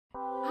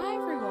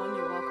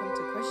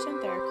Christian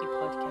Therapy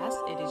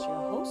Podcast. It is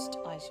your host,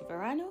 Aisha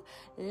Verano.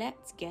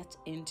 Let's get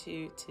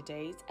into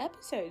today's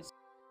episode.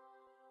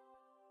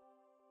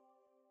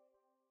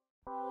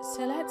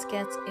 So let's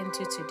get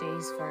into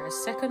today's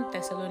verse, 2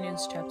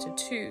 Thessalonians chapter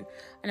 2,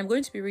 and I'm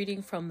going to be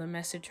reading from the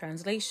Message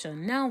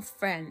translation. Now,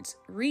 friends,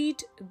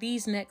 read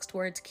these next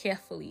words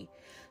carefully.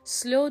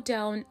 Slow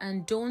down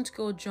and don't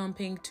go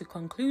jumping to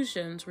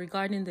conclusions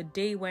regarding the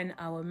day when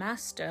our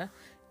Master,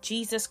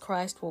 Jesus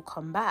Christ, will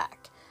come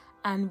back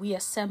and we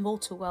assemble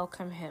to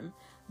welcome him.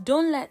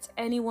 Don't let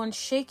anyone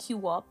shake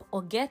you up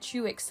or get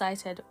you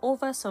excited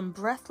over some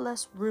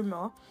breathless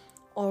rumor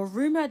or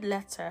rumored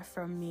letter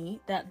from me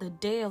that the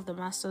day of the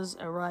Master's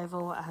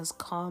arrival has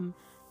come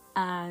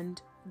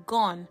and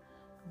gone.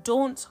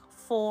 Don't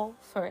fall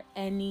for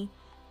any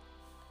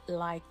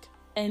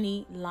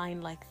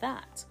line like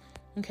that.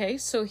 Okay,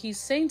 so he's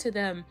saying to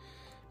them,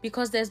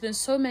 because there's been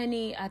so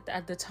many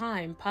at the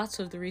time, part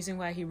of the reason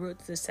why he wrote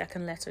the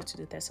second letter to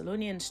the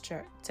Thessalonian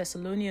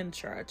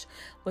church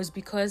was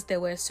because there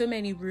were so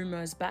many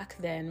rumors back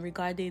then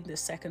regarding the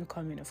second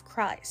coming of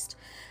Christ.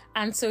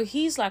 And so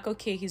he's like,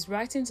 okay, he's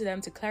writing to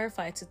them to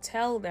clarify, to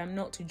tell them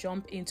not to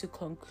jump into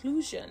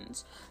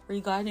conclusions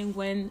regarding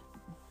when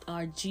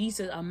our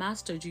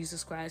Master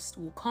Jesus Christ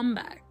will come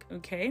back.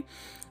 Okay,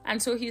 and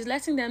so he's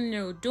letting them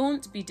know,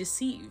 don't be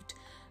deceived.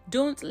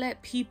 Don't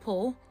let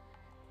people,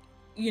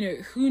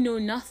 who know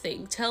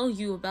nothing, tell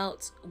you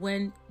about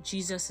when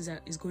Jesus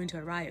is going to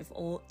arrive,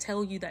 or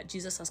tell you that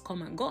Jesus has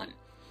come and gone.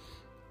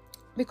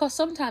 Because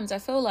sometimes I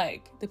feel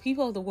like the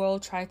people of the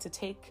world try to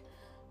take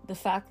the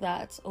fact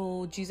that,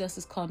 Jesus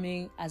is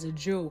coming as a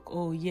joke.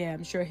 Oh yeah,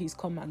 I'm sure he's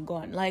come and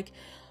gone. Like,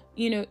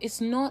 it's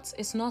not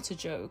a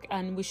joke,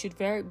 and we should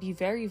be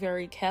very,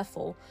 very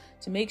careful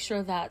to make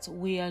sure that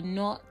we are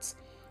not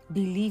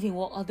believing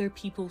what other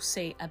people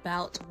say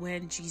about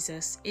when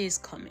Jesus is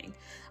coming,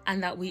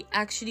 and that we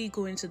actually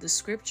go into the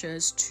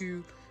scriptures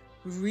to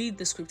read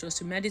the scriptures,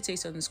 to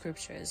meditate on the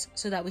scriptures,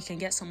 so that we can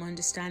get some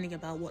understanding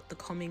about what the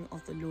coming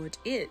of the Lord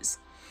is.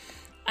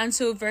 And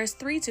so verse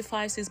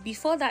 3-5 says,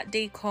 before that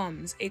day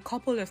comes, a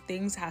couple of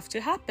things have to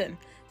happen.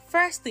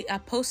 First, the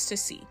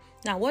apostasy.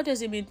 Now, what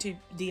does it mean to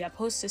the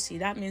apostasy?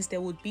 That means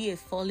there would be a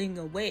falling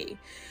away.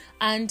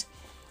 And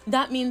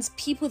that means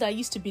people that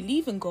used to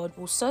believe in God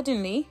will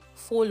suddenly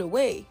fall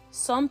away.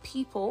 Some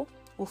people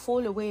will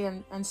fall away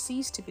and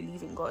cease to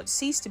believe in God,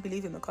 cease to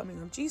believe in the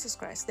coming of Jesus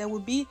Christ. There will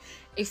be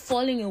a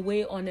falling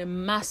away on a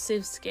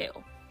massive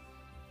scale.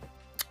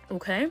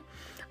 Okay?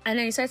 And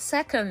then he said,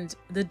 second,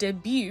 the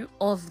debut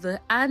of the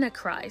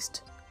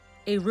Antichrist,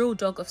 a real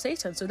dog of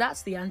Satan. So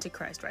that's the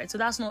Antichrist, right? So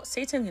that's not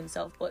Satan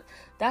himself, but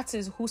that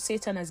is who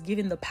Satan has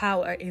given the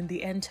power in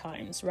the end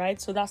times,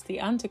 right? So that's the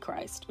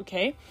Antichrist,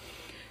 okay?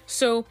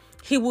 So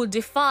he will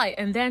defy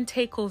and then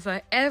take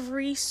over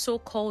every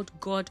so-called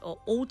god or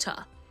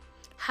altar.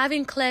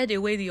 Having cleared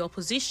away the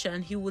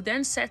opposition, he will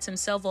then set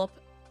himself up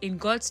in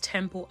God's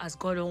temple as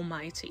God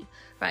Almighty,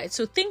 right?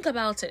 So think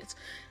about it.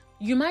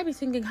 You might be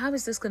thinking, how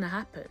is this going to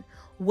happen?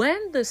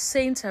 When the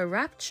saints are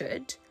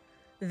raptured,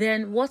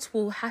 then what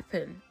will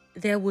happen?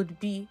 There would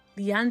be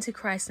the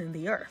Antichrist in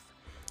the earth.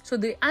 So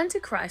the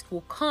Antichrist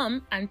will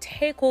come and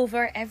take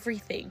over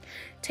everything,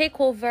 take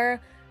over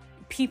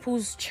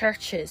people's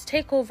churches,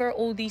 take over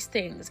all these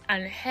things,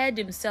 and head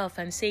himself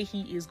and say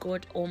he is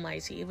God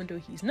Almighty, even though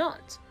he's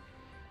not.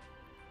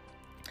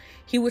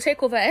 He will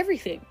take over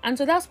everything. And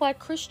so that's why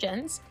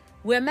Christians,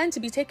 we're meant to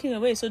be taken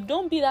away. So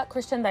don't be that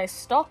Christian that is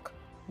stuck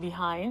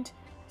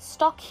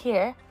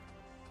here,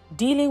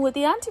 dealing with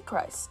the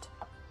Antichrist,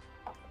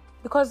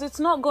 because it's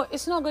not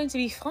going to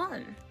be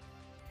fun.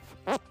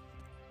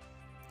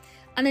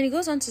 And then he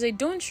goes on to say,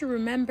 don't you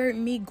remember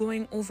me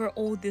going over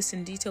all this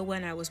in detail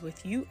when I was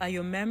with you? Are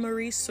your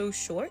memories so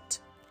short?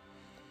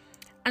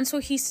 And so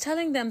he's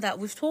telling them that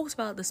we've talked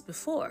about this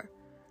before.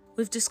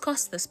 We've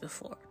discussed this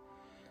before.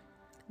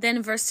 Then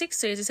in verse 6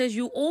 says, it says,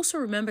 you also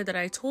remember that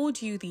I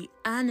told you the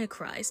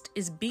Antichrist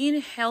is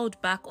being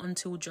held back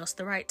until just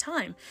the right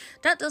time.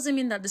 That doesn't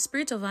mean that the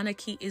spirit of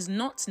anarchy is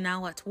not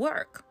now at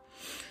work.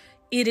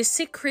 It is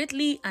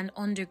secretly and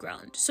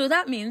underground. So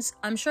that means,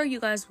 I'm sure you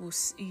guys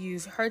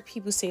you've heard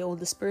people say,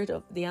 the spirit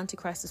of the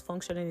Antichrist is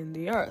functioning in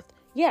the earth.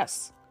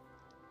 Yes.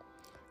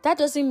 That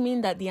doesn't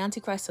mean that the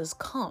Antichrist has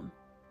come.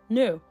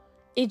 No.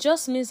 It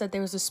just means that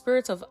there is a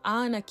spirit of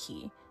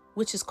anarchy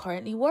which is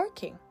currently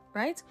working,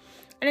 right?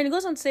 And then it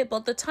goes on to say,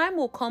 but the time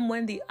will come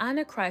when the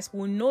Antichrist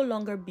will no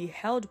longer be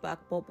held back,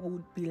 but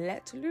will be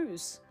let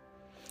loose.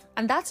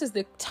 And that is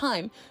the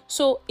time.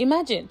 So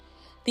imagine,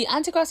 the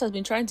Antichrist has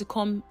been trying to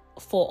come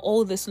for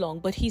all this long,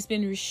 but he's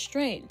been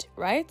restrained,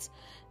 right?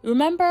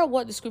 Remember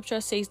what the scripture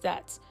says,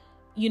 that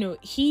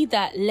he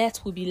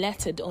that will be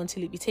letted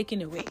until it be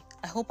taken away.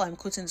 I hope I'm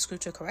quoting the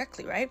scripture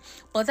correctly, right?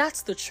 But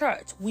that's the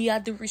church. We are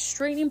the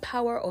restraining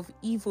power of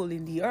evil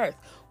in the earth.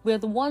 We're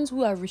the ones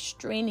who are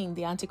restraining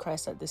the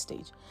Antichrist at this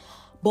stage.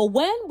 But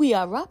when we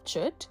are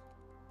raptured,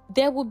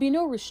 there will be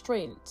no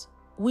restraint.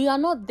 We are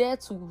not there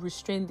to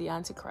restrain the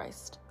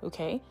Antichrist,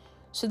 okay?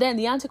 So then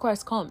the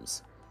Antichrist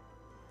comes,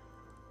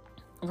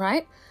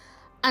 right?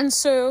 And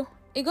so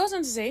it goes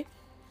on to say,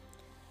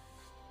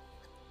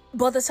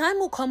 But the time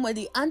will come where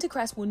the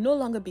Antichrist will no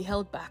longer be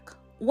held back.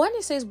 When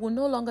it says will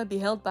no longer be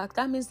held back,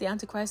 that means the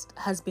Antichrist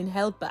has been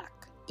held back.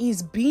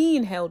 He's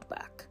being held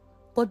back.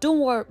 But don't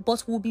worry,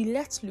 but will be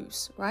let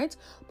loose, right?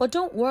 But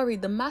don't worry,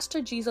 the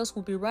Master Jesus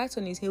will be right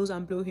on his heels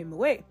and blow him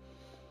away.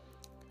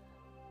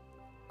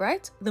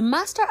 Right? The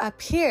Master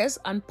appears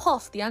and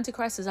puff, the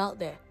Antichrist is out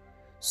there.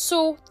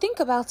 So think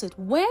about it.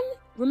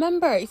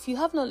 Remember, if you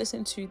have not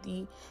listened to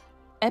the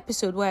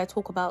episode where I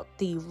talk about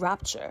the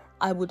rapture,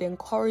 I would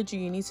encourage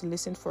you need to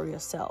listen for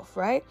yourself,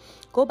 right?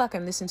 Go back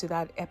and listen to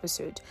that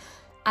episode.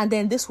 And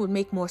then this would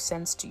make more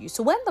sense to you.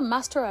 So when the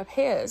Master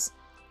appears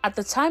at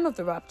the time of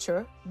the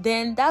rapture,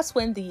 then that's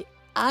when the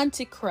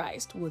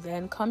Antichrist will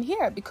then come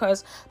here.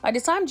 Because by the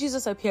time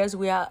Jesus appears,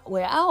 we're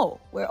out.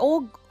 We're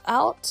all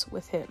out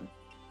with him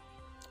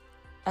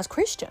as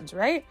Christians,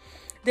 right?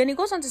 Then he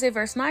goes on to say,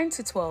 verse 9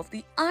 to 12,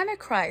 the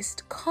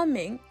Antichrist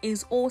coming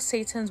is all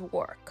Satan's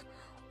work.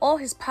 All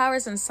his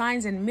powers and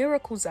signs and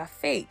miracles are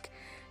fake.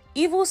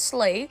 Evil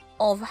sleight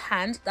of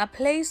hand that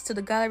plays to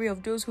the gallery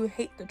of those who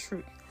hate the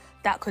truth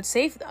that could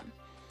save them.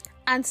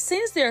 And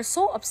since they are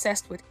so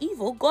obsessed with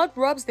evil, God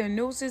rubs their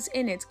noses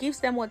in it, gives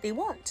them what they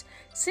want.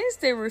 Since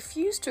they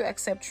refuse to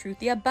accept truth,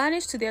 they are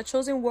banished to their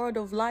chosen world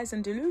of lies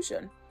and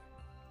delusion.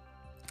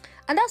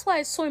 And that's why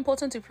it's so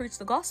important to preach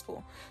the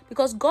gospel,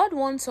 because God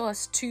wants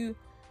us to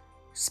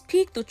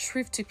speak the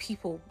truth to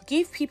people,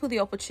 give people the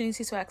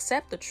opportunity to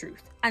accept the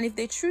truth. And if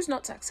they choose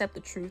not to accept the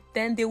truth,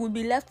 then they will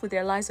be left with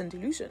their lies and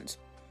delusions.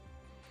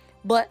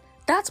 But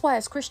that's why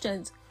as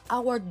Christians,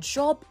 our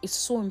job is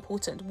so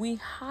important. We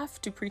have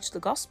to preach the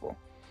gospel,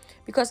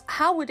 because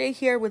how would they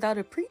hear without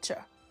a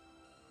preacher?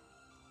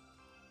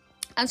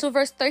 And so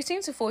verse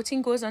 13 to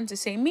 14 goes on to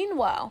say,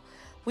 meanwhile,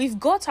 we've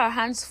got our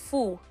hands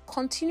full,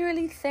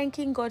 continually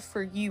thanking God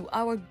for you,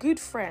 our good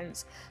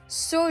friends,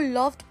 so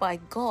loved by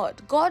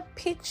God. God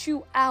picked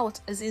you out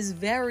as his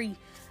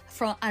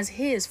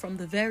from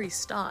the very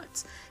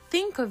start.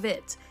 Think of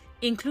it,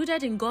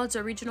 included in God's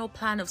original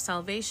plan of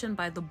salvation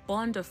by the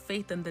bond of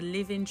faith and the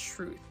living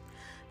truth.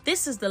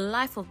 This is the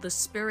life of the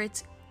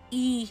Spirit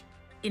he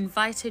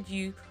invited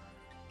you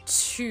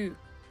to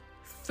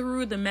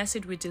through the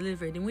message we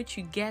delivered, in which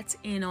you get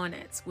in on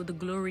it with the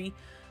glory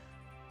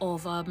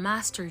of our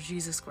Master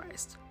Jesus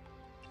Christ.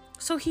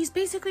 So he's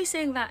basically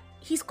saying that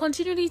he's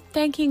continually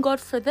thanking God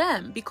for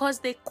them because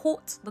they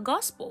quote the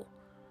gospel.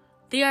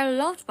 They are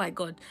loved by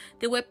God.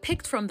 They were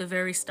picked from the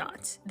very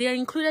start. They are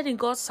included in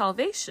God's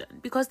salvation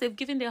because they've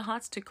given their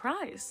hearts to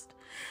Christ.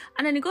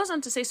 And then he goes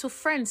on to say, so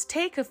friends,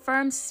 take a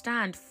firm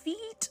stand,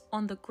 feet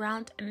on the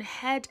ground and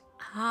head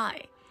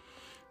high.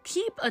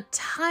 Keep a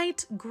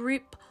tight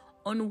grip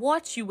on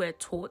what you were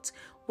taught,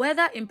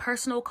 whether in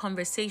personal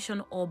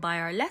conversation or by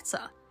our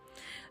letter.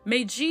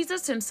 May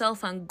Jesus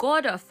himself and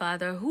God our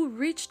Father, who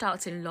reached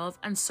out in love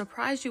and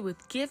surprised you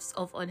with gifts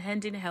of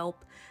unending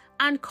help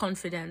and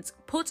confidence,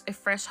 put a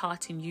fresh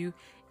heart in you,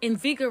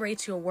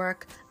 invigorate your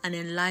work, and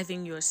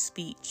enliven your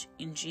speech.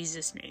 In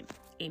Jesus' name,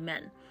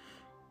 amen.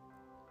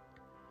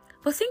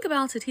 But think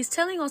about it. He's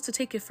telling us to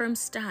take a firm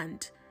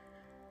stand.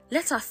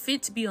 Let our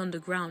feet be on the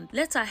ground.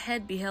 Let our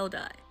head be held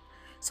high.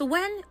 So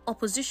when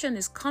opposition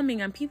is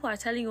coming and people are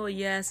telling you, oh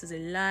yes, it's a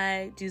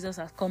lie, Jesus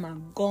has come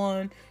and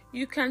gone,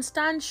 you can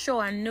stand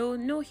sure and know,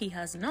 no, he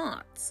has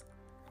not.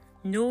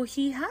 No,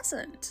 he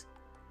hasn't.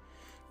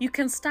 You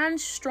can stand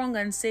strong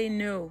and say,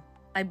 no,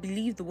 I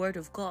believe the word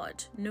of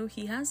God. No,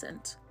 he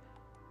hasn't.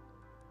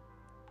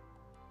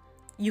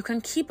 You can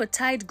keep a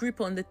tight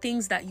grip on the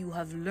things that you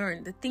have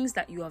learned, the things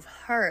that you have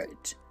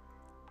heard,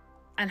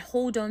 and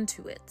hold on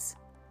to it.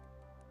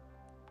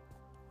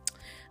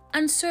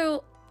 And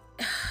so,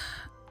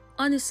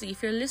 honestly,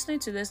 if you're listening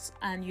to this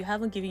and you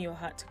haven't given your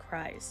heart to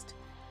Christ,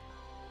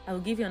 I will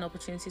give you an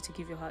opportunity to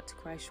give your heart to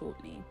Christ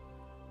shortly.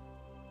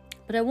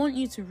 But I want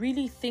you to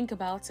really think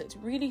about it.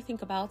 Really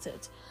think about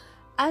it.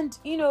 And,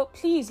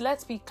 please,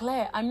 let's be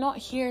clear. I'm not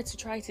here to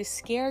try to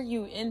scare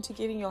you into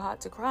giving your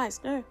heart to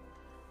Christ. No,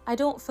 I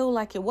don't feel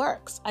like it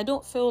works. I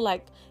don't feel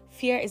like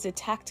fear is a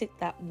tactic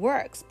that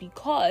works,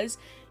 because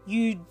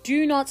you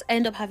do not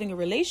end up having a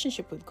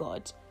relationship with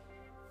God.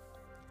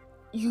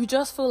 You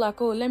just feel like,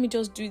 oh, let me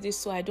just do this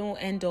so I don't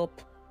end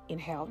up in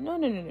hell. No.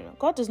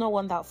 God does not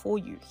want that for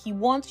you. He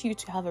wants you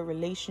to have a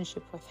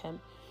relationship with him.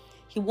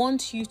 He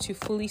wants you to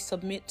fully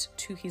submit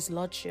to his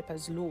lordship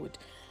as Lord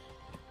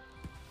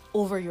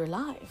over your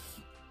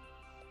life.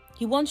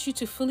 He wants you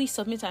to fully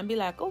submit and be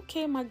like,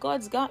 okay, my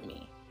God's got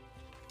me,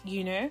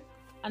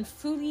 and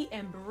fully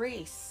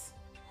embrace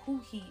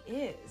who he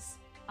is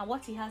and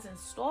what he has in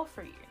store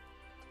for you.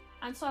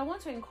 And so I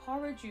want to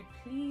encourage you,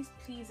 please,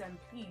 and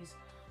please,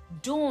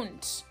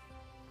 don't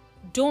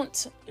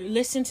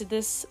listen to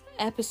this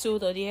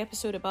episode or the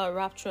episode about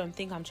rapture and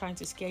think I'm trying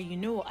to scare you.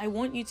 No, I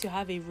want you to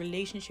have a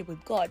relationship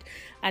with God.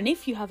 And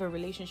if you have a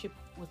relationship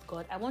with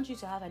God, I want you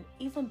to have an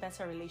even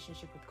better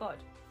relationship with God.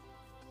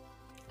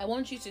 I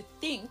want you to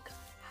think,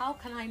 how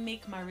can I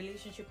make my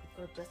relationship with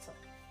God better?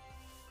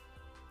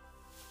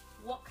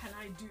 What can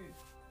I do?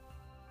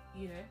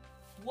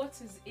 What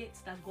is it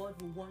that God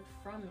will want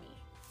from me?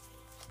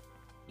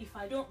 If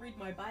I don't read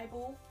my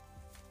Bible,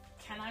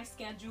 can I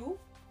schedule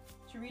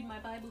to read my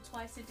Bible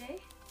twice a day,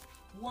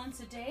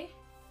 once a day?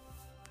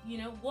 You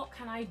know, what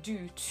can I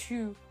do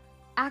to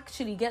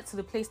actually get to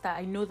the place that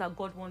I know that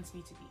God wants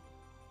me to be?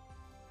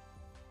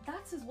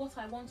 That is what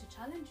I want to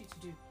challenge you to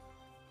do.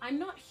 I'm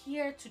not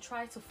here to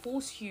try to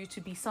force you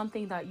to be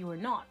something that you are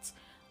not,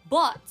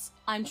 but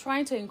I'm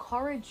trying to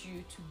encourage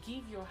you to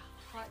give your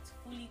heart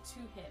fully to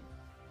Him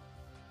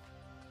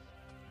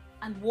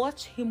and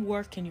watch Him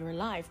work in your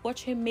life.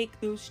 Watch Him make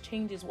those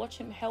changes. Watch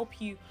Him help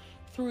you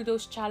through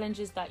those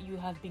challenges that you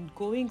have been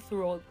going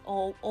through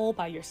all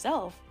by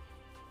yourself.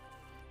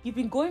 You've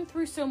been going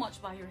through so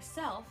much by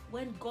yourself.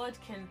 When God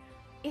can,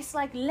 it's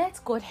like, let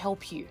God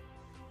help you.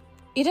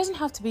 It doesn't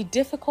have to be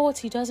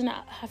difficult. It doesn't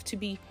have to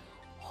be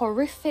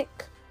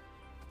horrific.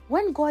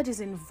 When God is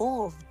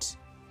involved,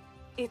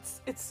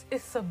 it's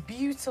a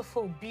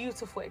beautiful,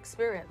 beautiful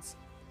experience.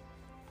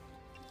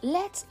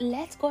 Let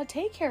God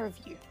take care of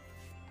you.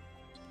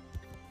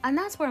 And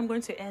that's where I'm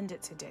going to end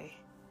it today.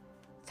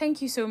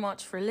 Thank you so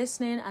much for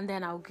listening, and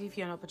then I'll give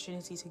you an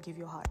opportunity to give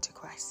your heart to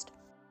Christ.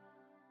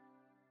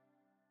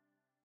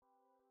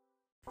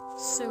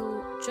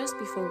 So, just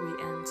before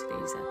we end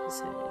today's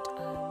episode,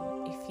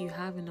 if you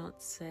have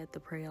not said the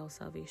prayer of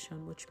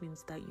salvation, which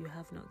means that you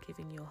have not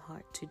given your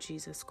heart to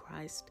Jesus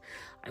Christ,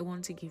 I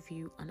want to give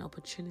you an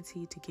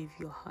opportunity to give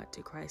your heart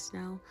to Christ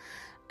now.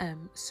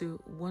 So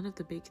one of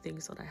the big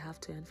things that I have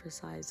to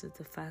emphasize is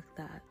the fact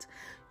that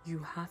you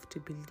have to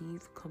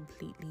believe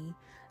completely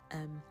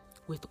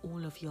with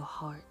all of your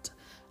heart,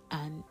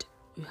 and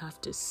you have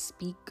to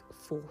speak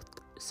forth.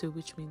 So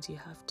which means you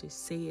have to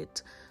say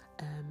it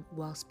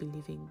whilst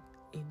believing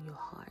in your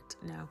heart.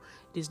 Now,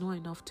 it is not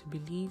enough to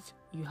believe.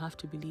 You have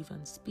to believe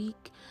and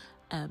speak,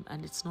 and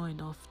it's not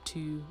enough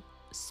to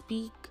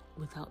speak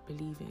without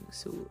believing.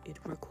 So it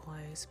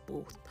requires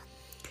both.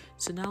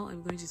 So now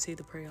I'm going to say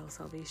the prayer of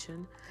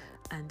salvation,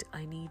 and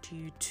I need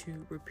you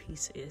to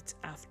repeat it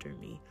after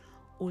me.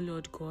 Oh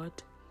Lord God,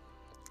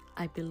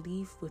 I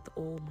believe with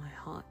all my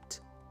heart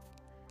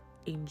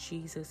in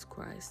Jesus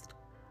Christ,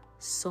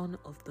 Son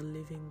of the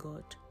living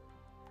God.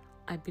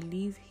 I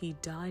believe He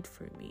died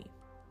for me,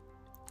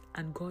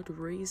 and God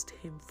raised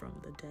Him from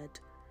the dead.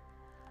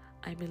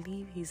 I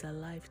believe He's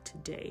alive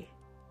today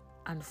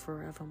and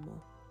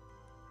forevermore.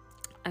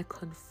 I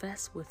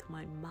confess with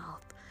my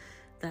mouth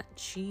that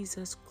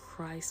Jesus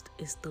Christ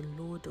is the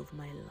Lord of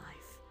my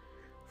life.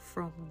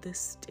 From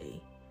this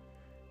day,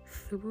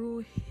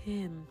 through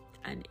Him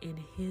and in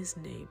His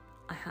name,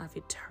 I have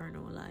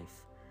eternal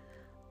life.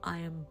 I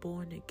am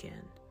born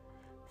again.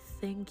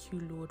 Thank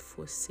you, Lord,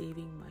 for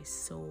saving my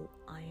soul.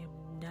 I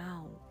am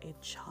now a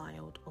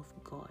child of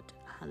God.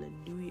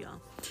 Hallelujah.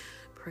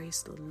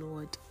 Praise the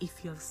Lord.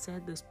 If you have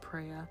said this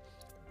prayer,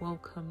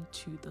 welcome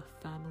to the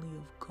family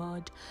of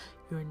God.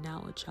 You are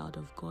now a child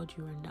of God.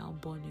 You are now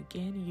born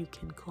again. You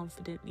can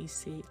confidently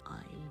say, I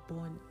am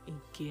born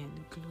again.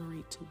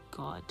 Glory to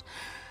God.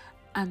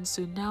 And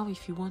so now,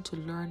 if you want to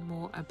learn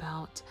more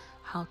about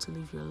how to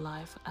live your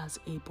life as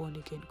a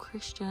born-again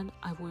Christian,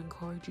 I will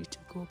encourage you to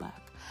go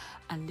back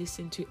and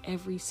listen to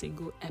every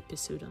single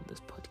episode on this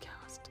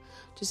podcast.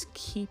 Just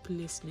keep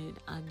listening,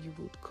 and you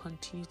will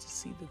continue to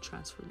see the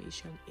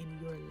transformation in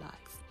your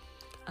life.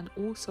 And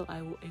also,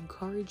 I will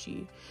encourage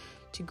you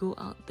to go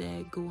out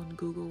there, go on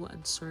Google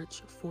and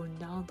search for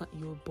Now That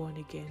You're Born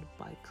Again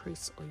by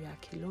Chris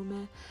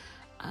Oyakilome.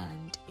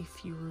 And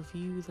if you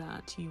review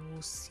that, you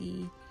will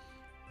see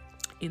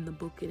in the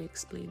book it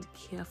explains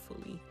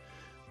carefully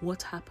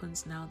what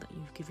happens now that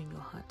you've given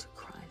your heart to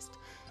Christ.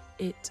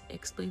 It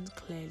explains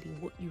clearly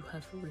what you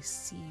have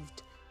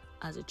received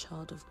as a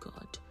child of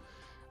God.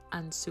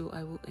 And so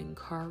I will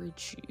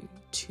encourage you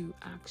to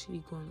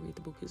actually go and read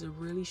the book. It's a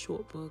really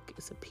short book.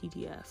 It's a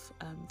PDF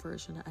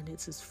version, and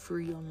it is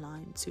free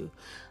online too.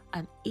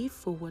 And if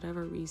for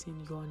whatever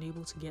reason you're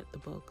unable to get the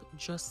book,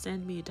 just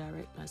send me a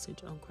direct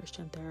message on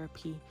Christian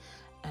Therapy,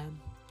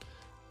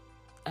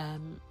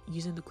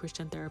 using the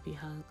Christian Therapy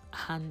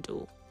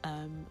handle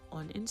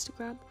on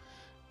Instagram.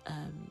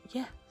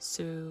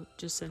 So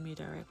just send me a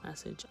direct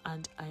message,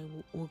 and I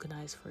will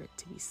organize for it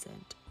to be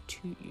sent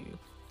to you.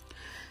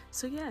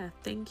 So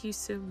thank you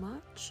so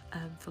much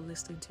for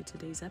listening to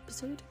today's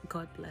episode.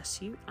 God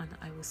bless you, and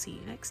I will see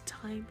you next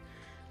time.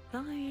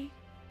 Bye.